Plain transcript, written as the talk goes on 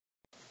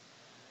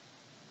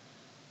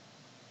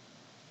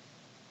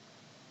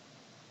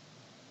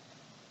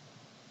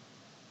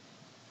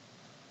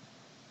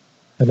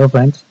Hello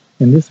friends,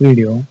 in this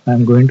video I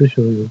am going to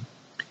show you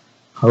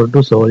how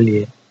to solve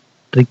a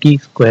tricky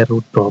square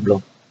root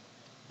problem.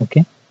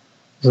 Okay,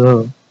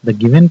 so the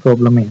given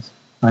problem is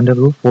under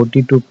root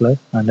 42 plus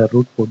under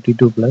root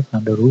 42 plus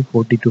under root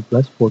 42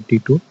 plus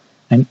 42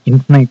 and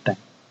infinite time,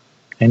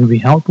 and we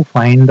have to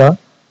find the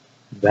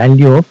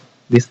value of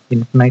this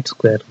infinite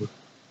square root.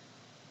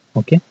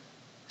 Okay,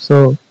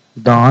 so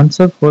the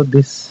answer for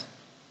this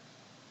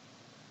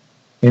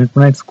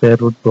infinite square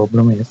root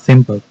problem is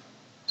simple.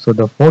 So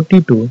the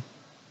 42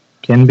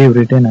 can be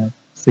written as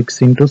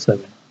 6 into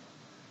 7.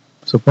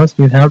 So first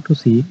you have to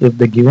see if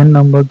the given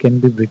number can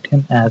be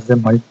written as a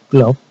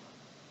multiple of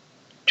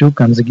two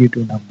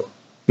consecutive numbers.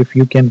 If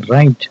you can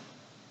write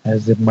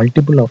as a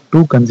multiple of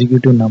two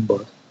consecutive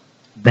numbers,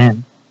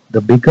 then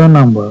the bigger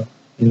number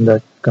in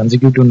the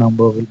consecutive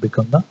number will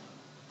become the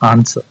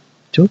answer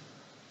to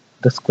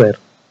the square.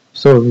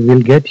 So we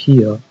will get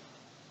here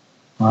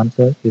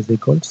answer is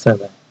equal to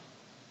 7.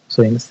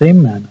 So in the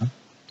same manner,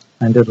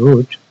 under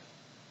root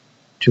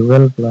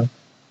 12 plus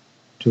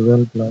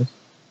 12 plus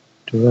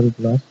 12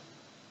 plus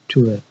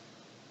 12.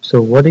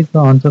 So what is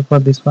the answer for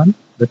this one?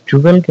 The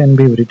 12 can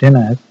be written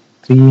as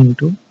 3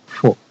 into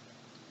 4.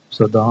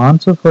 So the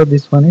answer for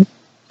this one is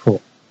 4.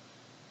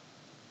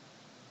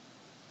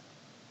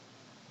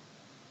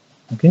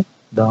 Okay,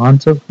 the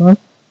answer for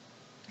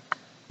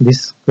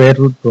this square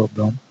root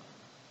problem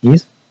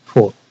is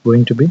 4,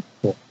 going to be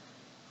 4.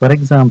 For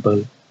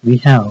example, we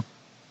have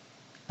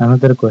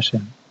another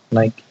question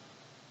like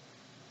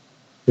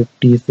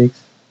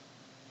 56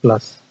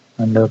 plus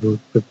under root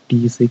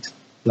 56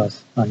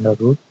 plus under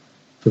root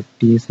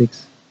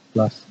 56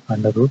 plus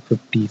under root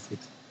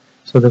 56.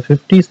 So the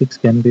 56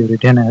 can be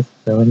written as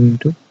 7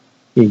 into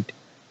 8.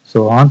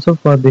 So answer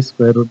for this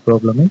square root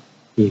problem is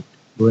 8,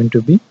 going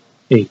to be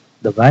 8.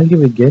 The value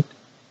we get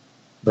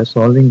by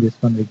solving this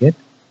one, we get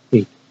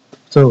 8.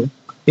 So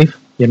if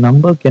a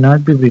number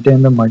cannot be written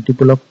in the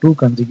multiple of two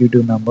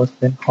consecutive numbers,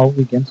 then how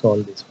we can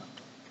solve this one?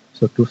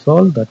 So to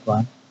solve that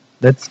one,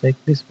 let's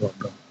take this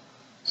problem.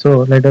 So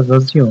let us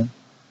assume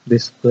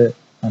this square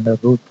under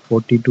root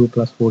 42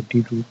 plus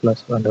 42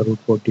 plus under root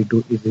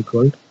 42 is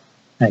equal to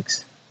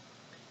x.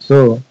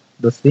 So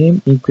the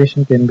same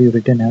equation can be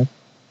written as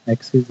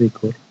x is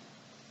equal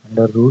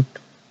under root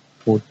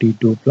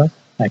 42 plus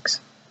x.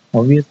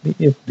 Obviously,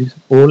 if this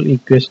whole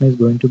equation is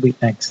going to be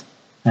x,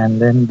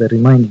 and then the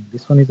remaining,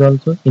 this one is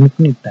also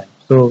infinite time.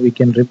 So we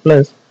can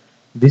replace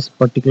this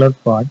particular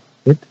part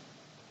with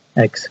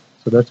x.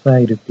 So that's why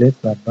I replace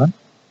that one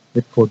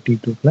with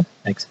 42 plus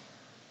x.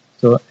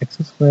 So x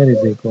square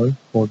is equal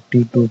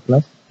 42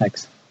 plus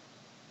x.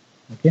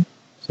 Okay,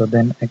 so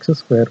then x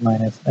square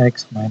minus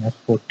x minus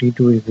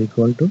 42 is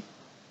equal to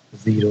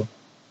 0,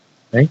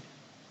 right?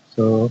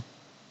 So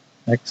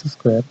x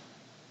square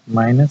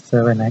minus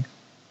 7x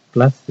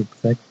plus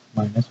 6x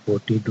minus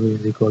 42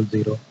 is equal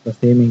to 0. The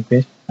same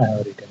equation I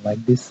have written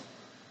like this,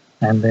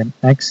 and then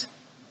x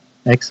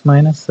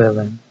minus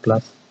 7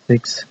 plus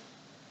 6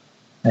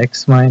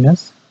 x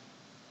minus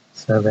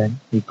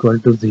 7 equal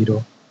to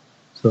 0.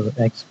 So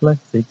x plus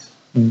 6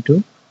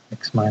 into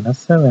x minus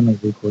 7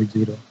 is equal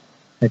to 0.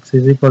 X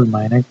is equal to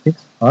minus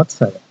 6 or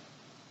 7.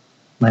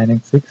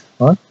 Minus 6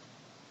 or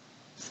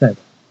 7.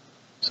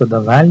 So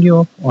the value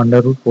of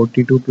under root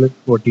 42 plus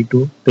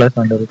 42 plus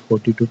under root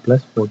 42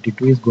 plus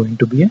 42 is going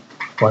to be a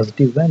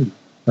positive value.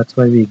 That's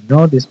why we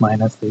ignore this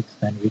minus 6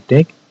 and we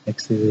take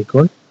x is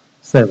equal to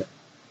 7.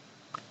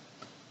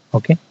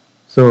 Okay.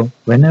 So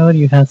whenever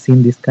you have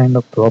seen this kind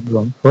of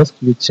problem, first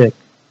you check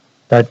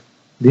that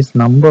this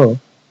number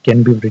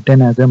can be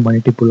written as a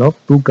multiple of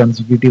two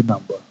consecutive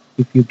numbers.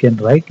 If you can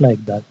write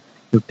like that,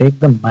 you take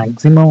the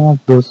maximum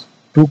of those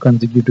two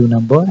consecutive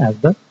numbers as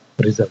the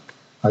result.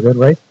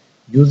 Otherwise,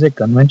 use a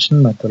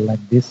conventional method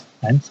like this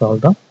and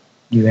solve the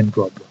given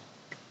problem.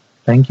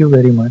 Thank you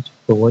very much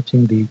for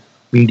watching the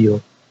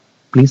video.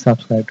 Please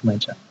subscribe to my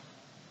channel.